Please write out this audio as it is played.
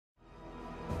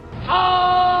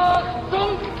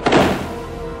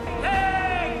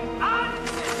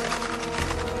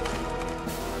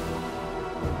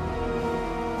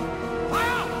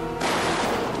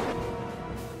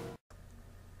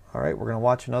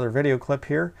watch another video clip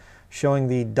here showing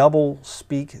the double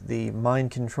speak, the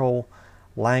mind control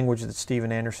language that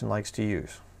Steven Anderson likes to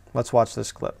use. Let's watch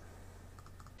this clip.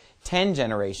 10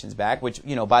 generations back, which,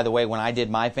 you know, by the way, when I did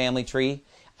my family tree,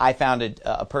 I found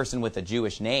a person with a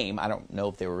Jewish name. I don't know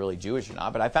if they were really Jewish or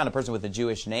not, but I found a person with a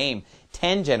Jewish name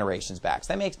 10 generations back.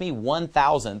 So that makes me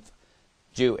 1,000th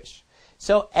Jewish.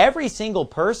 So every single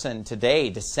person today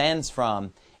descends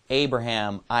from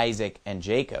Abraham, Isaac, and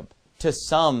Jacob to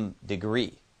some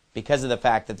degree because of the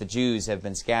fact that the Jews have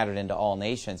been scattered into all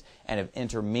nations and have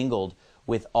intermingled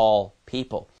with all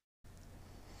people.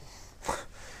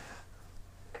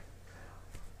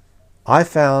 I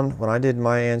found, when I did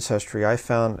my ancestry, I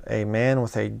found a man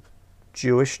with a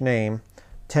Jewish name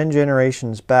 10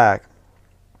 generations back,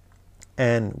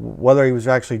 and whether he was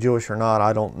actually Jewish or not,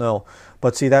 I don't know.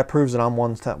 But see, that proves that I'm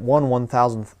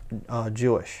 1,000th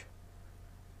Jewish.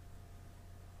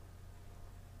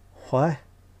 What?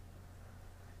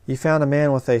 You found a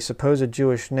man with a supposed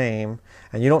Jewish name,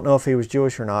 and you don't know if he was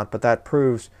Jewish or not, but that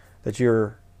proves that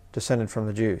you're descended from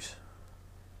the Jews.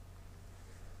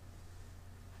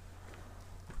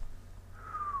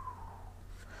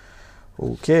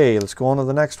 Okay, let's go on to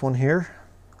the next one here.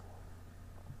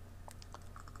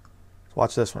 Let's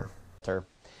watch this one.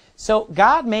 So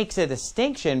God makes a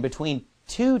distinction between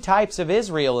two types of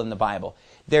Israel in the Bible.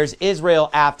 There's Israel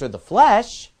after the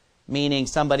flesh, meaning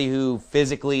somebody who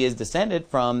physically is descended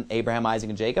from Abraham, Isaac,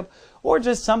 and Jacob, or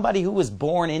just somebody who was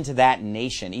born into that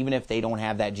nation, even if they don't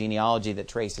have that genealogy that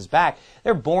traces back.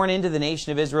 They're born into the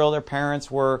nation of Israel. Their parents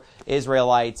were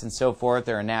Israelites and so forth.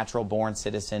 They're a natural born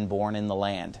citizen, born in the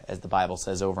land, as the Bible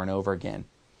says over and over again.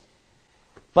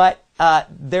 But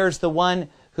there's the one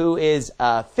who is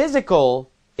a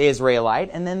physical Israelite,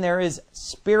 and then there is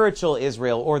spiritual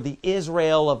Israel, or the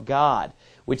Israel of God,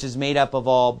 which is made up of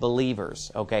all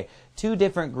believers. Okay, two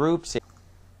different groups.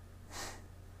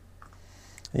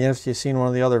 If you've seen one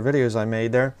of the other videos I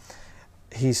made there,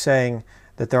 he's saying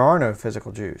that there are no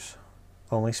physical Jews,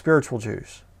 only spiritual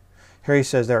Jews. Here he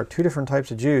says there are two different types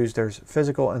of Jews. There's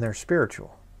physical and there's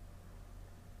spiritual.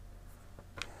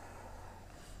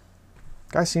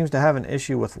 Guy seems to have an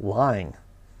issue with lying.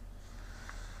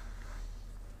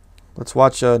 Let's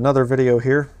watch another video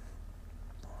here.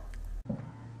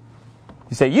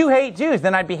 You say, you hate Jews,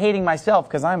 then I'd be hating myself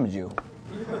because I'm a Jew.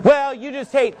 Well, you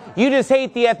just hate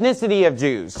the ethnicity of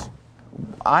Jews.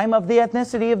 I'm of the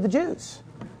ethnicity of the Jews.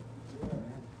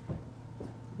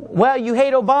 Well, you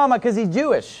hate Obama because he's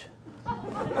Jewish.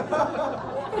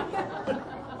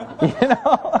 You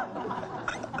know?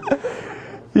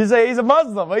 You say he's a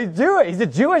Muslim. Well, he's Jewish. He's a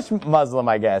Jewish Muslim,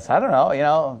 I guess. I don't know. You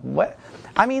know what?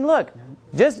 I mean, look.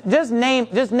 Just name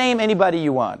anybody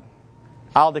you want.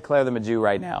 I'll declare them a Jew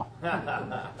right now.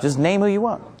 Just name who you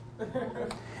want.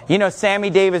 You know, Sammy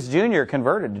Davis Jr.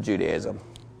 converted to Judaism.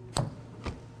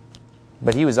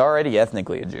 But he was already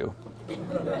ethnically a Jew.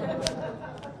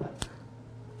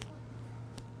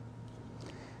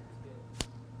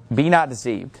 Be not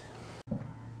deceived.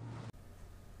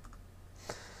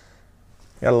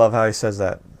 I love how he says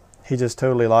that. He just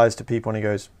totally lies to people and he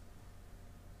goes,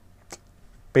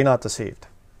 be not deceived.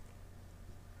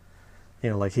 You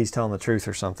know, like he's telling the truth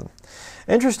or something.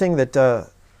 Interesting that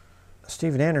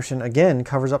Steven Anderson, again,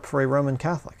 covers up for a Roman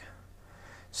Catholic.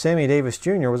 Sammy Davis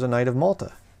Jr. was a Knight of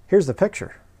Malta. Here's the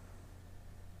picture.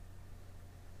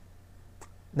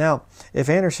 Now, if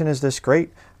Anderson is this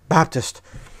great Baptist,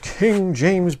 King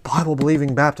James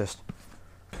Bible-believing Baptist,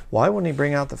 why wouldn't he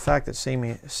bring out the fact that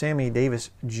Sammy Davis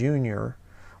Jr.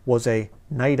 was a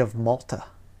Knight of Malta,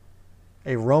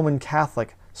 a Roman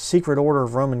Catholic, secret order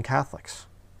of Roman Catholics?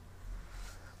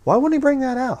 Why wouldn't he bring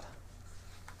that out?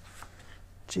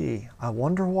 Gee, I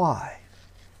wonder why.